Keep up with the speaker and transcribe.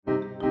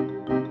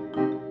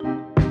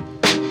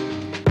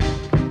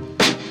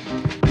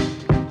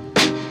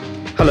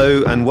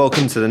Hello and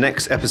welcome to the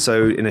next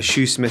episode in a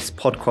Shoesmiths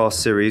podcast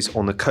series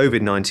on the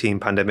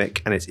COVID-19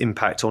 pandemic and its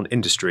impact on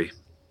industry.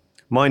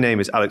 My name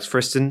is Alex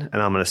Friston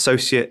and I'm an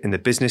associate in the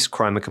business,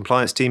 crime and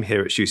compliance team here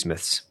at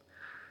Shoesmiths.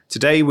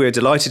 Today we're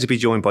delighted to be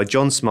joined by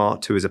John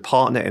Smart, who is a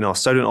partner in our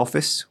Solent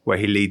office, where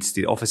he leads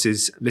the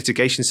office's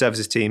litigation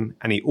services team,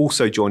 and he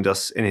also joined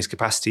us in his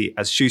capacity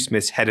as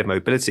Shoesmiths Head of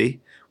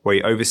Mobility, where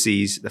he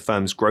oversees the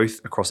firm's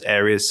growth across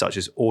areas such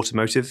as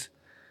automotive,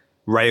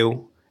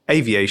 rail,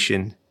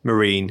 aviation,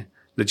 marine,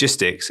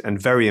 logistics,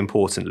 and very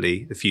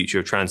importantly, the future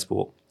of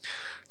transport.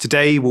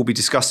 Today, we'll be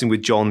discussing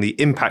with John the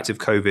impact of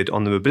COVID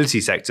on the mobility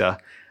sector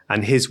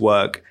and his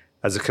work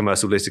as a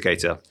commercial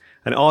litigator,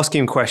 and asking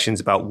him questions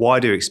about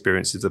wider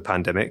experiences of the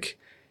pandemic,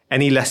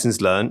 any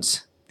lessons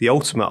learnt, the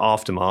ultimate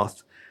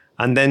aftermath,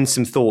 and then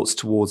some thoughts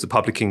towards the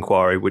public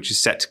inquiry, which is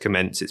set to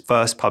commence its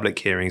first public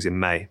hearings in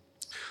May.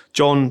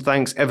 John,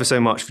 thanks ever so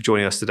much for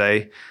joining us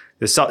today.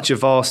 There's such a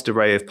vast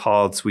array of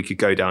paths we could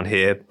go down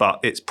here, but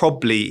it's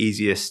probably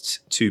easiest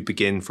to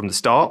begin from the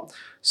start.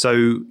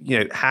 So,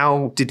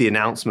 how did the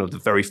announcement of the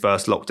very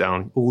first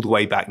lockdown, all the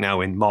way back now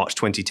in March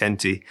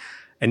 2020,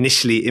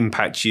 initially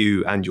impact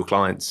you and your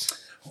clients?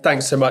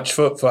 Thanks so much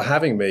for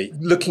having me.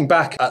 Looking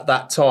back at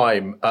that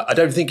time, I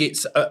don't think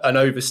it's an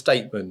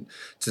overstatement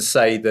to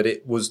say that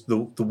it was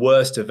the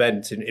worst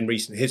event in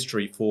recent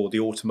history for the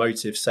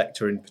automotive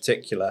sector in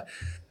particular.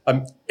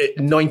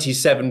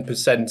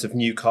 97% of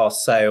new car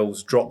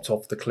sales dropped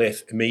off the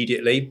cliff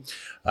immediately,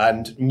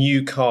 and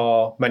new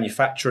car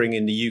manufacturing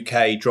in the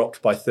UK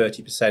dropped by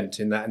 30%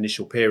 in that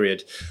initial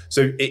period.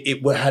 So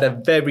it had a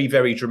very,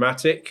 very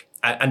dramatic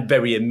and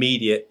very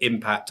immediate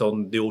impact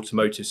on the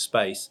automotive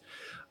space.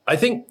 I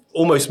think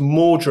almost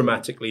more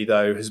dramatically,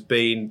 though, has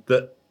been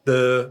that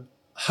the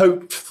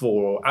hoped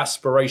for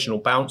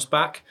aspirational bounce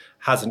back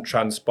hasn't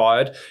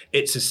transpired.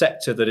 It's a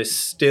sector that is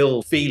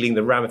still feeling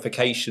the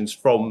ramifications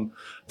from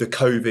the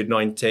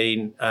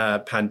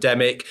COVID-19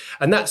 pandemic.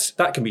 And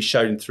that can be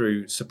shown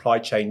through supply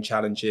chain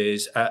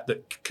challenges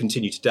that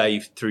continue today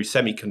through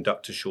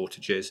semiconductor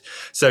shortages.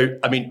 So,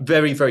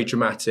 very, very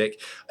dramatic.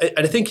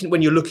 And I think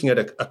when you're looking at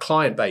a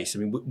client base,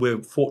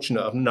 we're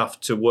fortunate enough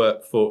to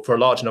work for a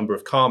large number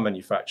of car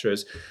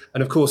manufacturers.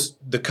 And of course,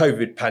 the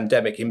COVID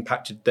pandemic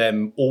impacted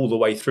them all the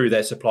way through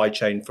their supply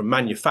chain from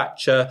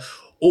manufacture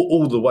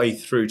all the way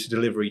through to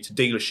delivery to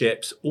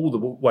dealerships, all the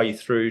way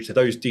through to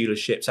those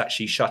dealerships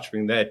actually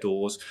shuttering their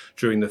doors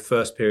during the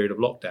first period of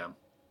lockdown.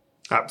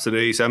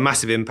 Absolutely. So a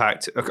massive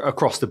impact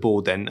across the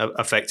board then,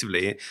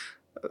 effectively.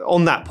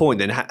 On that point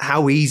then,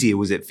 how easy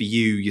was it for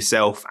you,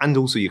 yourself, and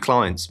also your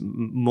clients,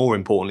 more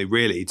importantly,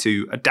 really,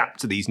 to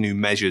adapt to these new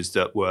measures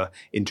that were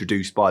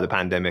introduced by the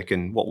pandemic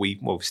and what we've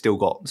still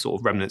got sort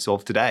of remnants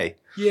of today?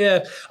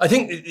 Yeah, I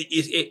think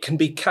it can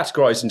be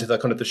categorised into the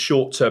kind of the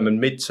short-term and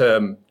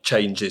mid-term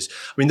changes.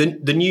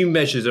 The new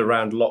measures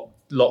around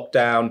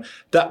lockdown,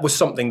 that was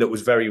something that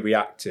was very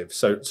reactive.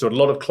 So a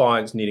lot of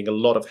clients needing a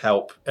lot of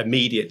help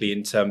immediately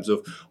in terms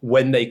of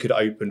when they could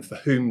open, for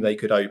whom they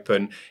could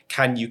open.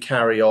 Can you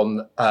carry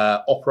on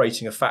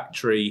operating a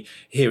factory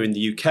here in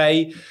the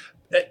UK?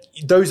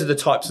 Those are the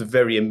types of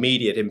very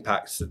immediate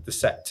impacts that the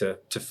sector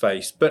to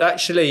face. But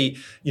actually,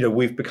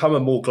 we've become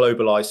a more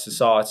globalized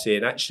society,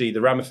 and actually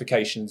the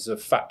ramifications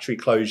of factory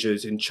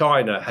closures in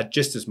China had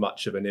just as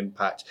much of an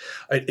impact.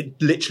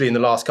 Literally in the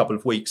last couple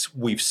of weeks,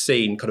 we've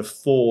seen kind of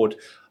Ford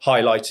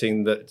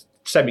highlighting that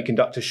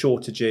semiconductor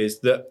shortages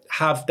that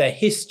have their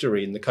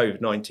history in the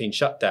COVID-19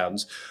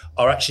 shutdowns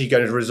are actually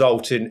going to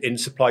result in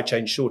supply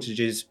chain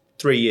shortages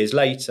 3 years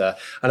later.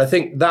 And I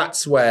think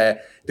that's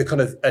where the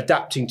kind of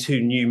adapting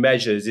to new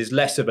measures is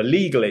less of a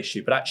legal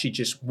issue, but actually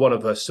just one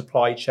of a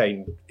supply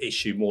chain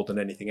issue more than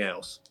anything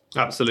else.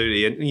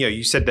 Absolutely. And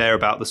you said there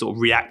about the sort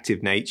of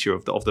reactive nature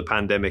of the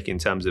pandemic in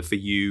terms of for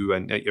you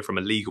and from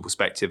a legal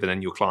perspective, and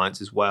then your clients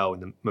as well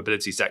in the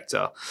mobility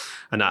sector,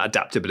 and that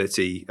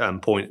adaptability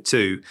point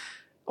too.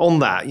 On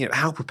that,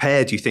 how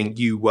prepared do you think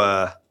you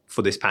were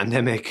for this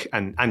pandemic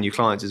and your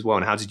clients as well?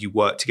 And how did you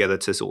work together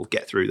to sort of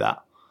get through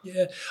that?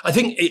 Yeah, I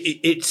think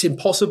it's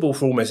impossible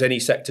for almost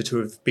any sector to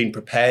have been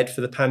prepared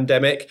for the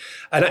pandemic.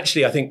 And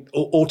actually, I think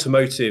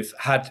automotive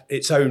had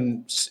its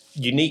own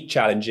unique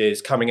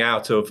challenges coming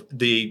out of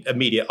the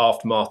immediate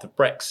aftermath of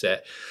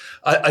Brexit.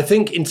 I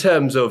think in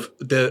terms of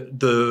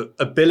the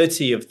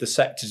ability of the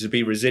sector to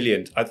be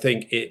resilient, I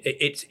think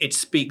it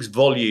speaks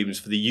volumes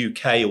for the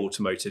UK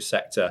automotive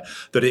sector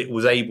that it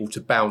was able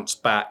to bounce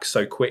back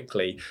so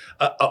quickly.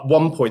 At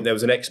one point, there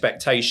was an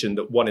expectation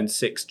that 1 in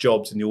 6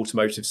 jobs in the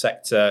automotive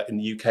sector in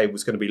the UK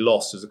was going to be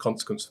lost as a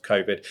consequence of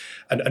COVID.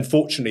 And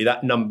unfortunately,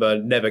 that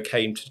number never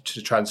came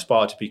to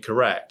transpire to be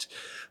correct.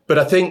 But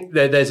I think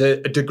there's a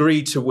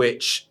degree to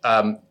which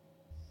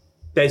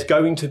there's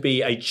going to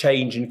be a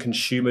change in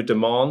consumer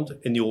demand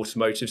in the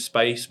automotive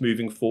space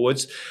moving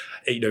forwards.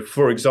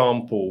 For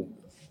example,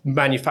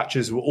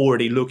 manufacturers were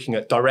already looking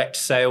at direct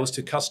sales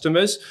to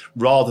customers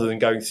rather than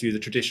going through the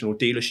traditional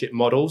dealership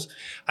models.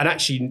 And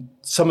actually,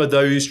 some of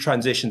those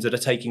transitions that are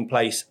taking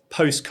place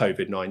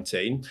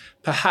post-COVID-19,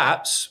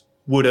 perhaps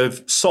would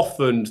have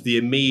softened the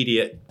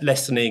immediate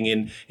lessening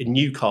in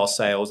new car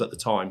sales at the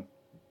time.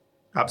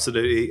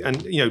 Absolutely.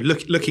 And,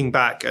 looking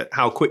back at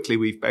how quickly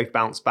we've both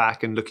bounced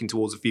back and looking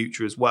towards the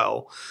future as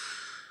well,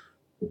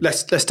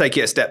 let's take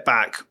it a step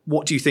back.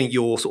 What do you think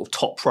your sort of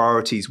top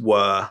priorities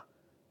were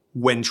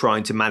when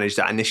trying to manage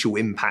that initial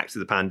impact of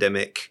the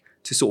pandemic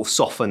to sort of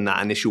soften that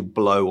initial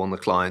blow on the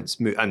clients?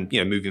 And,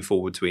 moving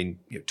forward between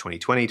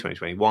 2020,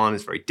 2021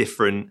 is very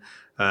different.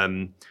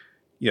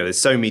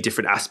 There's so many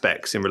different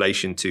aspects in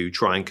relation to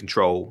try and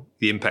control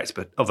the impact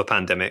of a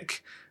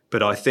pandemic.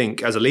 But I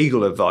think as a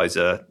legal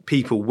advisor,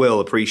 people will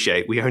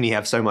appreciate we only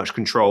have so much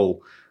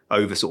control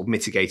over sort of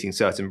mitigating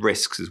certain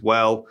risks as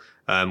well,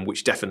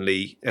 which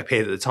definitely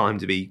appeared at the time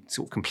to be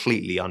sort of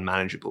completely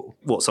unmanageable.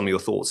 What's some of your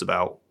thoughts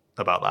about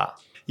that?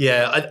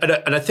 Yeah,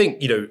 and I think,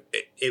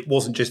 it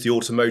wasn't just the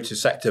automotive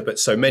sector, but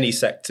so many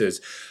sectors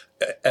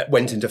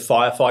went into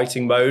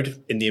firefighting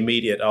mode in the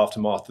immediate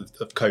aftermath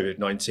of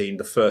COVID-19,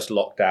 the first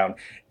lockdown.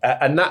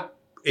 And that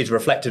is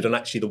reflected on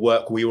actually the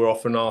work we were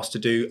often asked to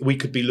do. We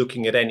could be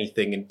looking at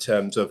anything in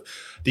terms of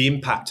the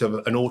impact of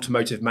an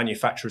automotive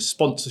manufacturer's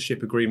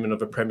sponsorship agreement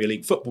of a Premier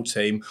League football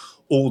team,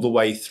 all the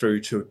way through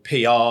to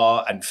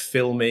PR and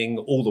filming,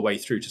 all the way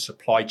through to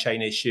supply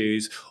chain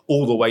issues,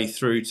 all the way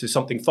through to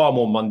something far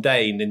more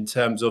mundane in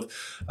terms of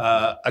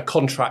a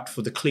contract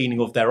for the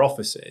cleaning of their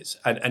offices.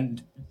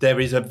 And there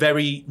is a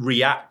very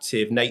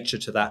reactive nature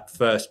to that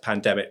first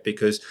pandemic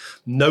because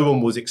no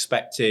one was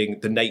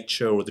expecting the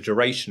nature or the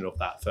duration of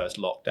that first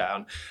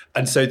lockdown.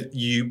 And so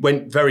you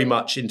went very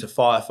much into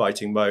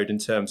firefighting mode in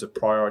terms of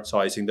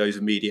prioritizing those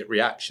immediate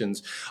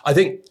reactions. I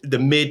think the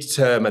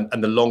mid-term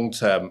and the long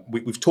term,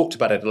 we've talked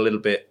about it a little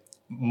bit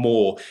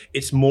more.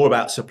 It's more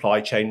about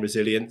supply chain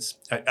resilience.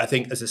 I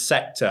think as a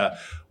sector,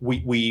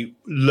 we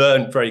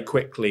learned very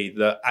quickly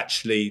that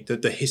actually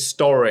the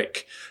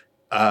historic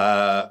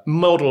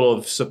model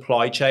of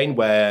supply chain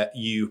where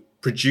you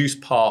produce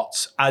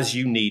parts as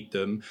you need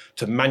them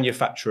to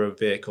manufacture a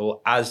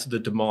vehicle as the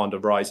demand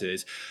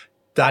arises,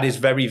 that is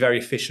very, very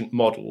efficient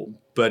model,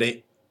 but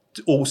it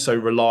also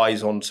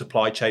relies on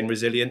supply chain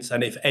resilience.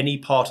 And if any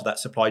part of that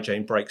supply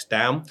chain breaks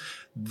down,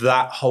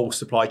 that whole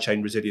supply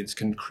chain resilience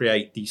can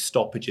create these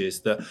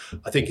stoppages that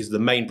I think is the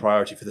main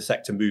priority for the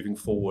sector moving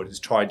forward, is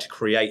trying to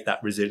create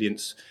that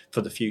resilience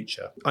for the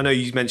future. I know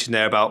you mentioned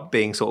there about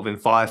being sort of in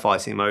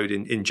firefighting mode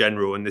in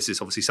general, and this is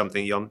obviously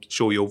something I'm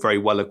sure you're very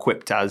well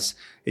equipped as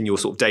in your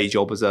sort of day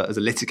job as a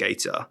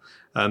litigator.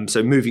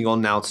 So moving on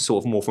now to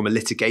sort of more from a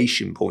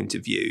litigation point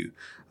of view,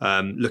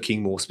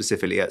 looking more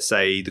specifically at,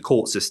 say, the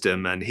court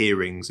system and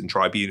hearings and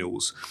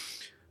tribunals.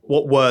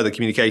 What were the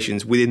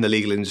communications within the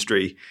legal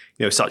industry,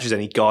 such as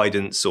any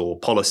guidance or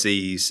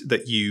policies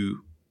that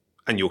you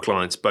and your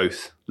clients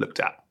both looked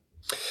at?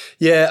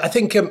 Yeah, I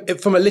think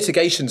from a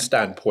litigation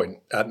standpoint,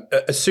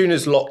 as soon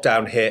as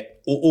lockdown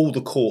hit, all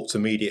the courts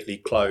immediately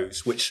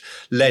closed, which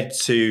led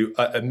to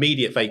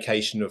immediate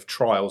vacation of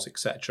trials,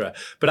 etc.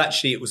 But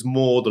actually, it was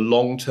more the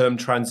long-term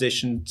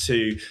transition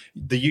to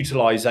the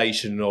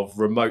utilisation of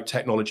remote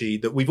technology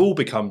that we've all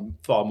become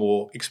far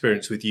more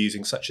experienced with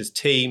using, such as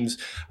Teams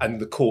and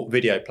the court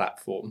video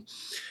platform.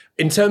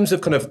 In terms of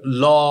kind of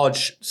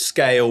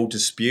large-scale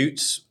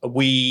disputes,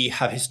 we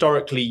have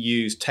historically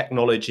used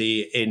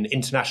technology in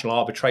international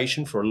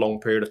arbitration for a long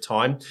period of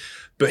time.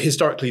 But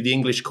historically, the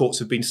English courts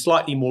have been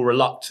slightly more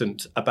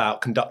reluctant about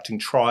conducting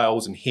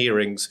trials and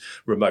hearings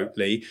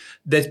remotely.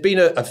 There's been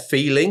a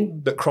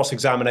feeling that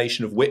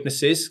cross-examination of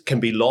witnesses can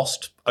be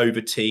lost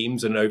over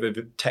Teams and over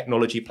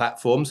technology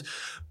platforms.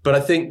 But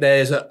I think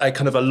there's a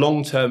kind of a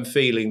long-term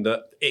feeling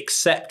that,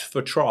 except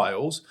for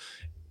trials,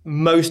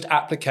 most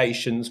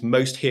applications,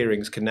 most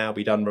hearings can now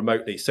be done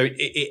remotely. So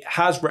it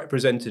has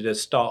represented a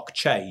stark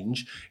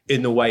change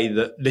in the way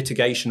that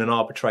litigation and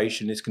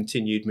arbitration is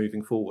continued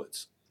moving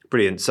forwards.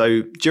 Brilliant.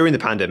 So during the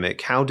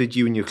pandemic, how did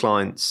you and your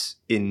clients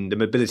in the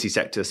mobility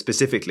sector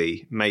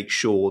specifically make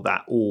sure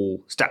that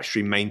all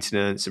statutory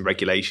maintenance and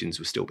regulations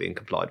were still being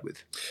complied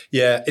with?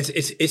 Yeah,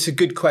 it's a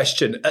good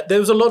question. There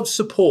was a lot of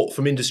support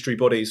from industry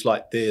bodies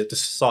like the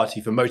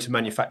Society for Motor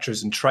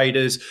Manufacturers and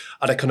Traders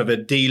at a kind of a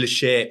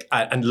dealership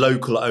and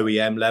local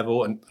OEM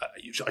level. And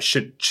I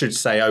should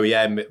say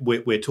OEM,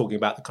 we're talking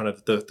about the kind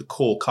of the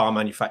core car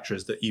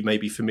manufacturers that you may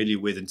be familiar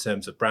with in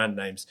terms of brand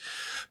names.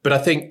 But I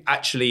think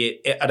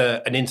actually at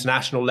an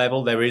international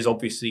level, there is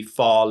obviously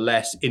far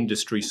less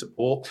industry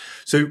support.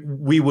 So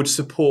we would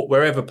support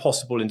wherever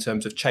possible in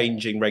terms of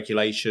changing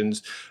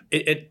regulations.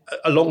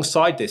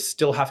 Alongside this,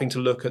 still having to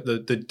look at the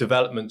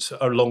developments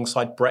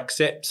alongside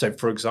Brexit. So,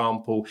 for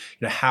example,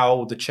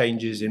 how the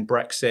changes in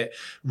Brexit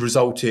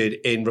resulted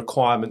in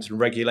requirements and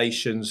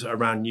regulations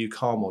around new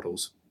car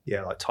models.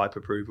 Yeah, like type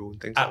approval and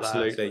things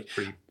Absolutely. like that.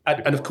 Absolutely.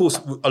 And of course,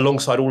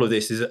 alongside all of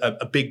this is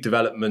a big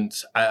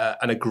development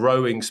and a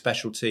growing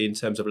specialty in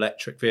terms of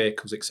electric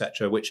vehicles,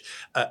 etc., which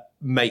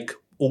make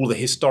all the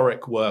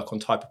historic work on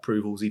type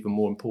approvals even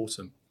more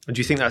important. And do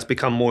you think that's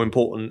become more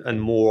important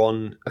and more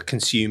on a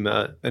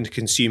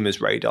consumer's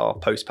radar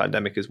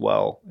post-pandemic as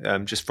well,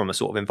 just from a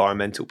sort of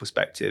environmental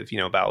perspective,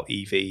 about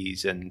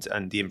EVs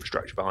and the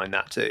infrastructure behind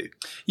that too?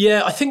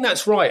 Yeah, I think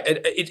that's right.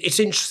 It's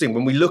interesting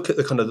when we look at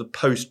the kind of the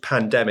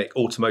post-pandemic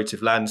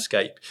automotive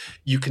landscape,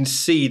 you can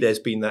see there's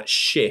been that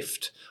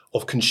shift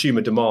of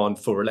consumer demand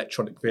for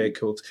electronic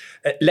vehicles.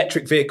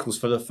 Electric vehicles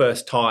for the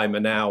first time are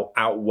now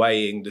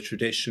outweighing the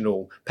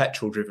traditional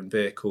petrol-driven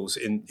vehicles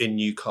in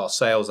new car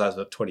sales as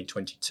of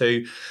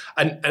 2022.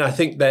 And I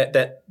think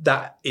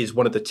that is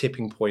one of the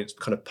tipping points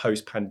kind of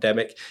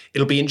post-pandemic.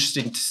 It'll be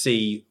interesting to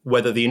see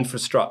whether the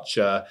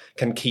infrastructure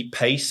can keep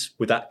pace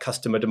with that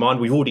customer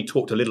demand. We've already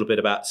talked a little bit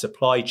about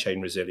supply chain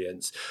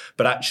resilience,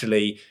 but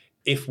actually,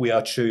 if we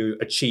are to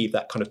achieve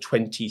that kind of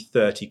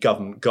 2030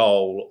 government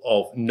goal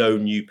of no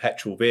new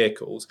petrol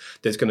vehicles,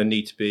 there's going to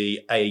need to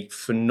be a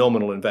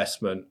phenomenal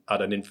investment at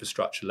an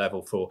infrastructure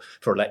level for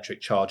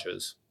electric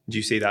chargers. Do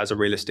you see that as a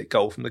realistic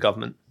goal from the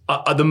government?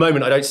 At the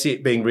moment, I don't see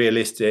it being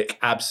realistic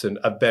absent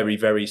a very,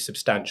 very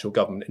substantial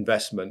government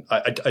investment.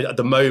 At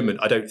the moment,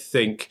 I don't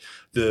think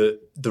the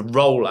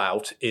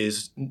rollout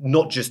is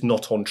not just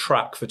not on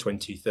track for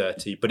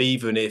 2030, but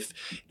even if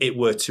it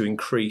were to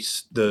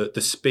increase the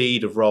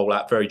speed of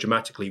rollout very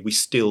dramatically, we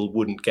still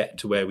wouldn't get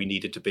to where we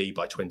needed to be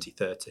by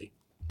 2030.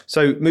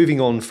 So moving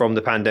on from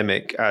the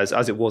pandemic as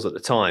it was at the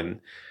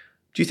time,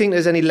 do you think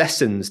there's any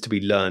lessons to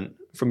be learned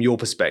from your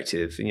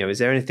perspective? Is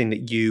there anything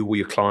that you or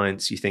your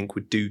clients you think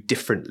would do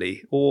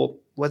differently, or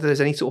whether there's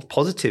any sort of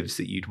positives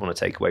that you'd want to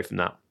take away from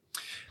that?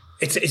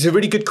 It's a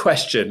really good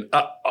question.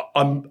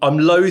 I'm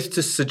loath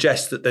to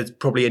suggest that there's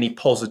probably any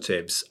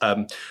positives,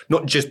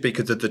 not just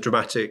because of the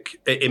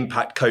dramatic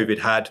impact COVID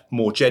had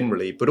more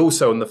generally, but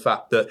also on the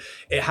fact that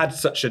it had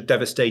such a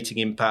devastating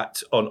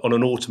impact on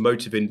an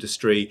automotive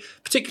industry,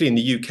 particularly in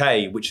the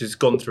UK, which has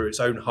gone through its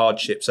own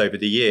hardships over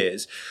the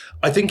years.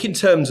 I think in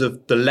terms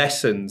of the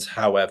lessons,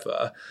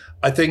 however,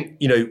 I think,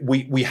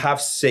 we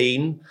have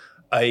seen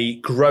a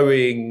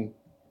growing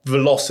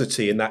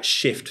velocity in that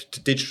shift to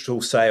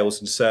digital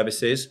sales and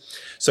services.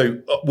 So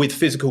with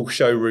physical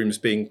showrooms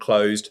being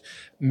closed,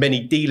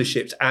 many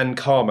dealerships and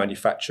car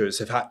manufacturers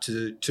have had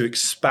to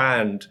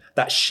expand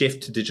that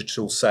shift to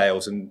digital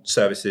sales and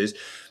services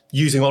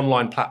using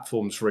online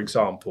platforms, for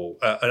example,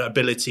 an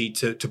ability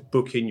to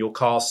book in your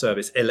car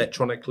service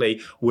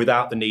electronically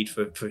without the need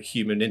for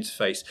human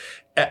interface.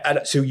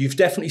 And so you've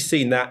definitely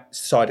seen that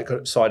side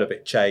of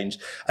it change.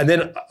 And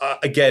then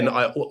again,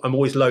 I'm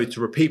always loath to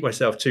repeat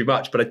myself too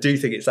much, but I do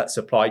think it's that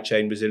supply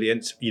chain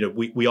resilience.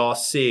 We are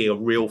seeing a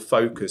real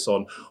focus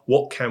on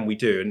what can we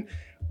do. And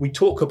we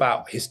talk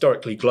about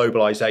historically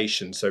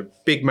globalization, so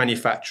big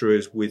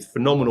manufacturers with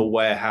phenomenal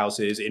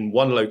warehouses in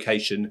one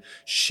location,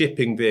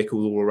 shipping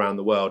vehicles all around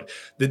the world.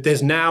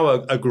 There's now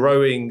a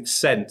growing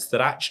sense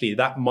that actually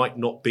that might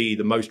not be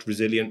the most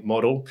resilient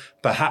model.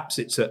 Perhaps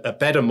it's a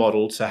better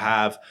model to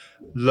have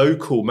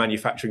local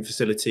manufacturing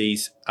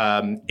facilities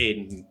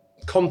in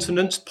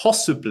continents,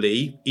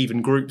 possibly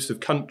even groups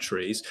of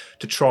countries,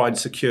 to try and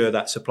secure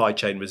that supply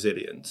chain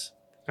resilience.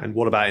 And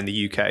what about in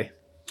the UK?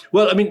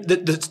 Well, I mean,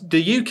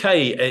 the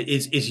UK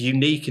is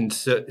unique in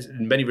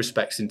many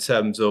respects in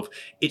terms of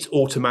its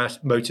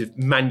automotive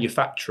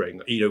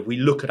manufacturing. We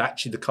look at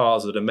actually the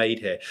cars that are made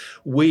here.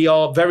 We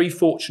are very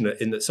fortunate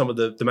in that some of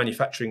the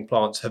manufacturing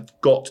plants have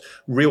got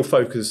real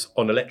focus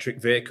on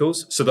electric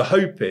vehicles. So the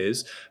hope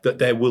is that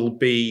there will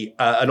be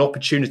an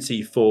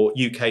opportunity for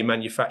UK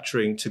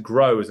manufacturing to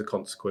grow as a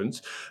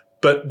consequence.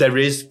 But there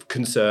is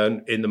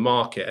concern in the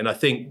market. And I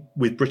think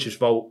with British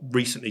Volt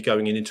recently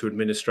going into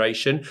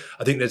administration,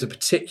 I think there's a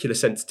particular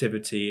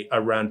sensitivity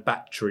around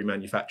battery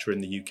manufacture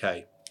in the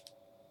UK.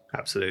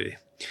 Absolutely.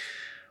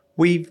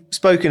 We've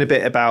spoken a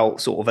bit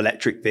about sort of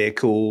electric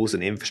vehicles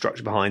and the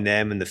infrastructure behind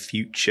them and the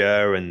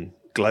future and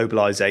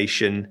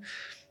globalization.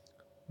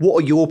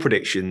 What are your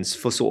predictions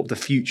for sort of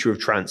the future of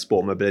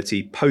transport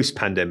mobility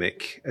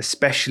post-pandemic,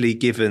 especially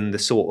given the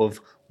sort of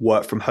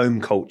work from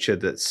home culture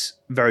that's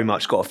very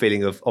much got a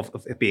feeling of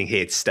it being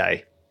here to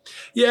stay?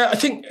 Yeah, I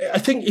think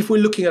if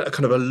we're looking at a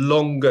kind of a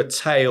longer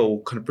tail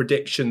kind of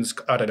predictions,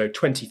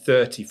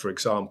 2030, for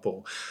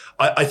example,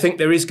 I think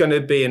there is going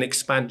to be an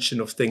expansion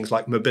of things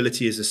like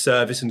mobility as a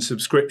service and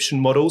subscription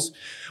models.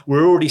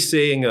 We're already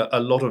seeing a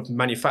lot of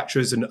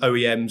manufacturers and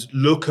OEMs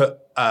look at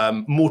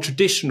more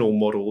traditional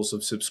models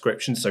of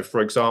subscription. So,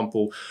 for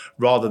example,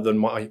 rather than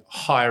my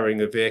hiring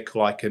a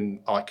vehicle, I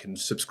can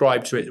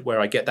subscribe to it where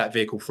I get that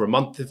vehicle for a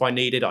month if I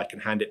need it, I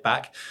can hand it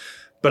back.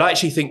 But I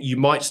actually think you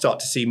might start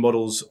to see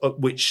models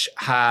which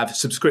have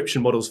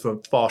subscription models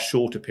for far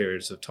shorter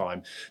periods of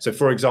time. So,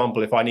 for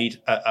example, if I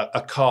need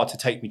a car to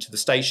take me to the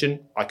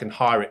station, I can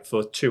hire it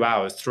for 2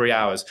 hours, 3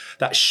 hours.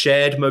 That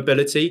shared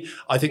mobility,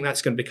 I think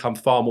that's going to become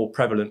far more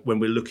prevalent when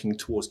we're looking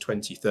towards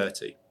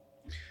 2030.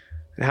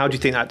 And how do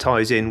you think that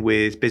ties in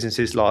with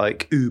businesses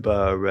like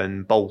Uber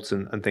and Bolt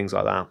and things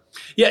like that?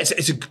 Yeah,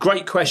 it's a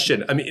great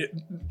question. I mean,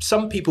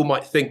 some people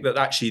might think that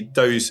actually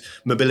those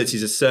mobility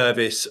as a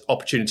service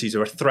opportunities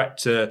are a threat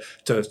to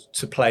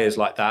players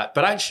like that.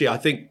 But actually, I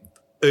think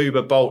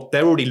Uber, Bolt,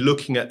 they're already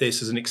looking at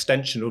this as an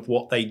extension of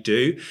what they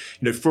do.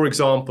 For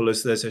example,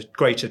 as there's a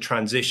greater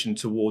transition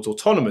towards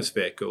autonomous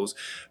vehicles,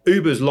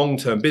 Uber's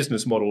long-term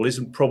business model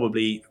isn't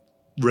probably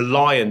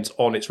reliant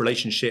on its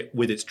relationship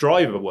with its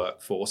driver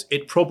workforce.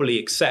 It probably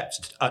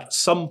accepts at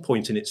some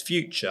point in its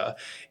future,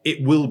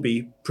 it will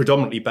be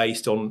predominantly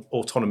based on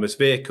autonomous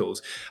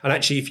vehicles. And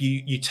actually, if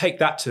you take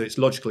that to its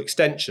logical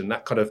extension,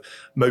 that kind of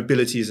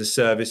mobility as a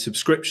service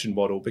subscription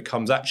model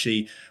becomes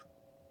actually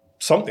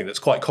something that's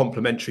quite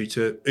complementary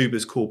to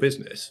Uber's core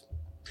business.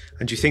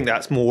 And do you think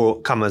that's more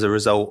come as a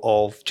result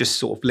of just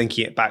sort of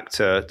linking it back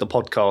to the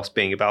podcast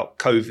being about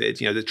COVID,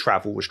 the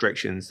travel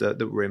restrictions that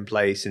were in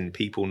place and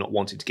people not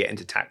wanting to get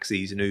into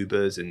taxis and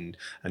Ubers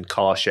and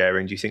car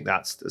sharing? Do you think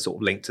that's the sort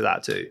of link to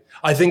that too?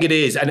 I think it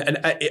is. And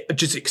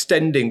just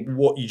extending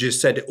what you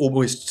just said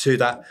almost to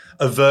that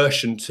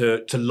aversion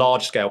to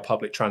large scale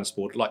public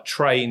transport like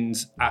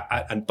trains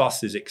and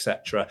buses,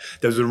 etc.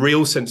 There was a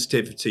real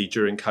sensitivity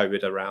during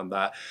COVID around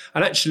that.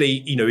 And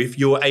actually, if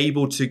you're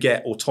able to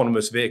get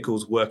autonomous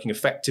vehicles working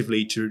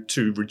effectively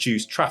to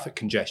reduce traffic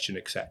congestion,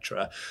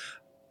 etc.,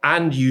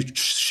 and you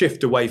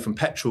shift away from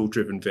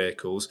petrol-driven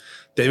vehicles,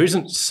 there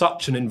isn't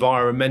such an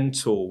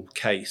environmental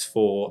case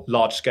for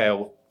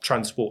large-scale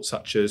transport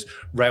such as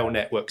rail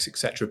networks,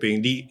 etc.,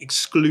 being the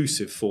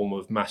exclusive form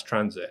of mass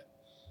transit.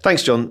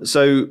 Thanks, John.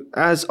 So,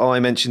 as I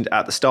mentioned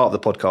at the start of the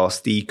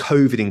podcast, the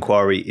COVID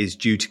inquiry is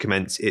due to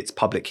commence its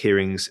public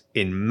hearings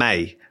in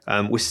May.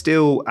 We're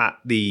still at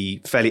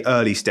the fairly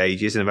early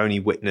stages and have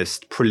only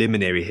witnessed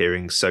preliminary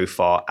hearings so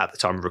far at the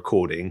time of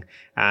recording,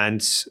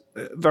 and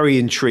very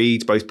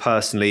intrigued both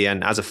personally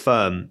and as a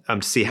firm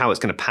to see how it's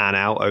going to pan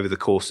out over the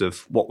course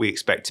of what we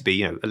expect to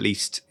be, at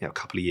least a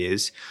couple of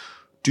years.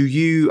 Do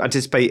you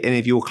anticipate any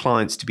of your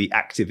clients to be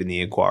active in the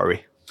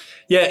inquiry?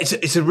 Yeah,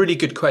 it's a really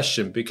good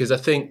question, because I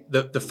think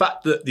that the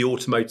fact that the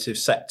automotive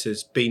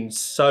sector's been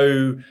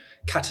so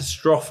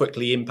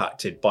catastrophically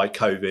impacted by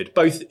COVID,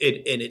 both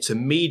in its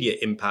immediate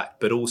impact,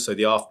 but also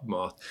the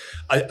aftermath,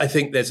 I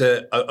think there's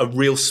a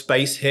real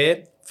space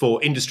here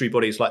for industry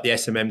bodies like the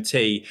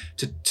SMMT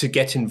to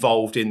get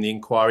involved in the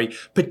inquiry,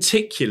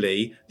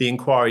 particularly the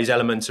inquiry's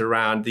element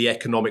around the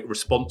economic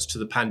response to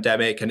the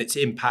pandemic and its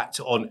impact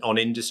on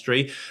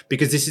industry,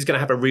 because this is going to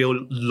have a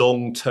real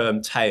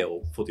long-term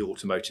tail for the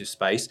automotive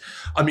space.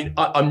 I mean,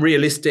 I'm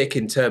realistic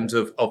in terms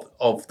of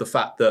the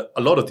fact that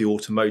a lot of the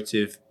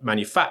automotive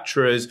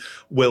manufacturers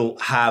will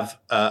have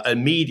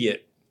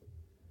immediate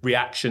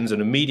reactions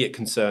and immediate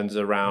concerns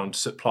around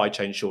supply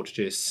chain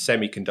shortages,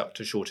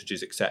 semiconductor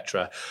shortages,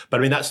 etc. But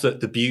I mean, that's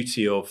the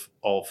beauty of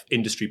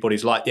industry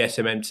bodies like the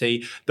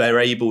SMMT. They're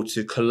able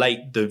to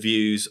collate the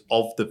views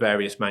of the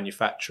various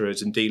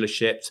manufacturers and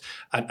dealerships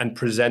and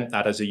present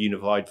that as a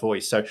unified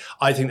voice. So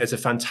I think there's a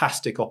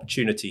fantastic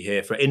opportunity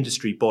here for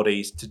industry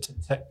bodies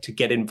to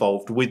get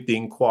involved with the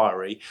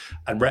inquiry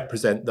and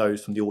represent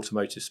those from the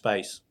automotive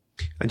space.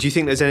 And do you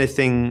think there's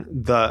anything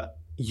that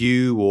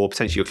you or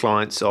potentially your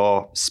clients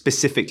are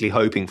specifically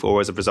hoping for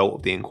as a result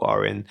of the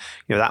inquiry? And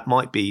that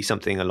might be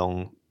something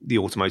along the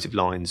automotive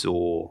lines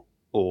or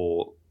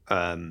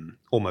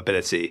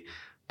mobility.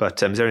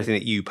 But is there anything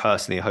that you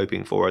personally are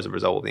hoping for as a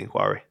result of the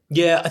inquiry?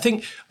 Yeah, I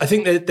think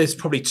there's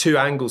probably two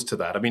angles to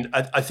that. I mean,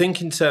 I think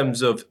in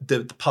terms of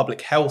the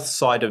public health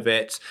side of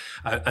it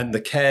and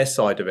the care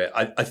side of it,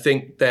 I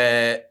think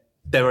there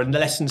are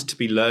lessons to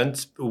be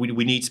learned.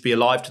 We need to be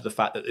alive to the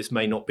fact that this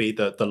may not be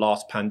the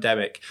last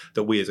pandemic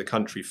that we as a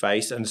country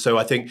face. And so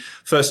I think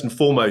first and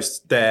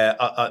foremost, there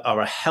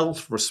are a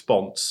health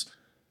response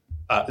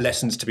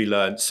lessons to be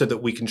learned so that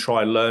we can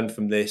try and learn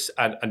from this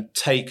and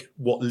take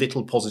what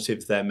little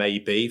positives there may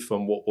be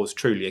from what was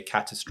truly a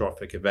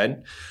catastrophic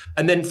event.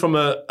 And then from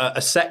a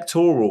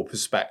sectoral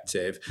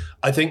perspective,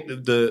 I think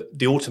that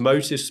the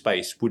automotive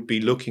space would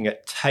be looking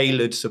at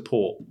tailored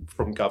support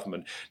from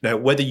government. Now,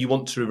 whether you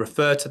want to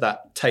refer to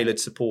that tailored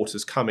support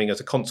as coming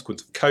as a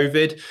consequence of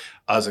COVID,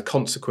 as a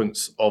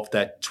consequence of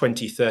their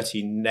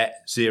 2030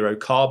 net zero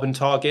carbon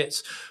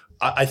targets,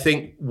 I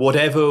think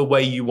whatever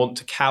way you want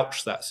to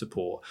couch that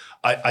support,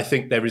 I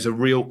think there is a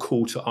real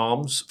call to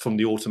arms from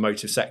the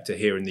automotive sector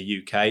here in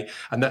the UK.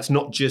 And that's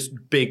not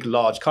just big,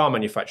 large car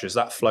manufacturers.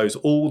 That flows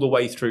all the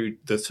way through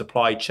the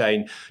supply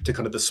chain to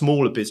kind of the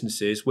smaller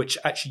businesses, which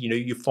actually,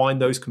 you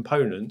find those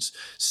components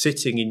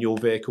sitting in your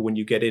vehicle when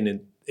you get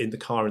in the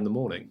car in the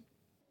morning.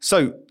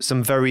 So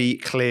some very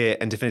clear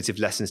and definitive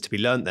lessons to be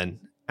learned then.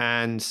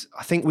 And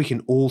I think we can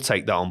all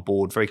take that on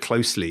board very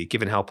closely,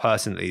 given how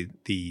personally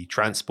the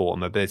transport and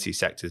mobility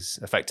sectors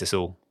affect us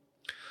all.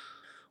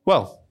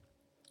 Well,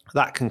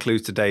 that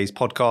concludes today's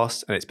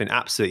podcast, and it's been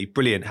absolutely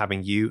brilliant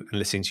having you and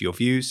listening to your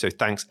views. So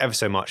thanks ever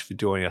so much for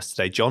joining us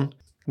today, John.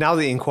 Now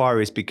that the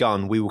inquiry has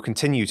begun, we will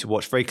continue to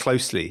watch very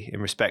closely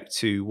in respect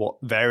to what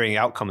varying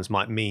outcomes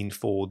might mean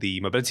for the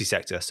mobility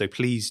sector. So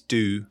please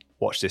do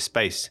watch this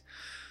space.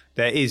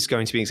 There is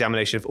going to be an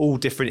examination of all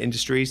different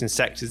industries and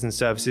sectors and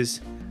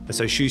services, and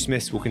so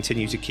Shoesmiths will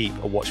continue to keep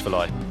a watchful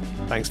eye.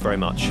 Thanks very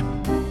much.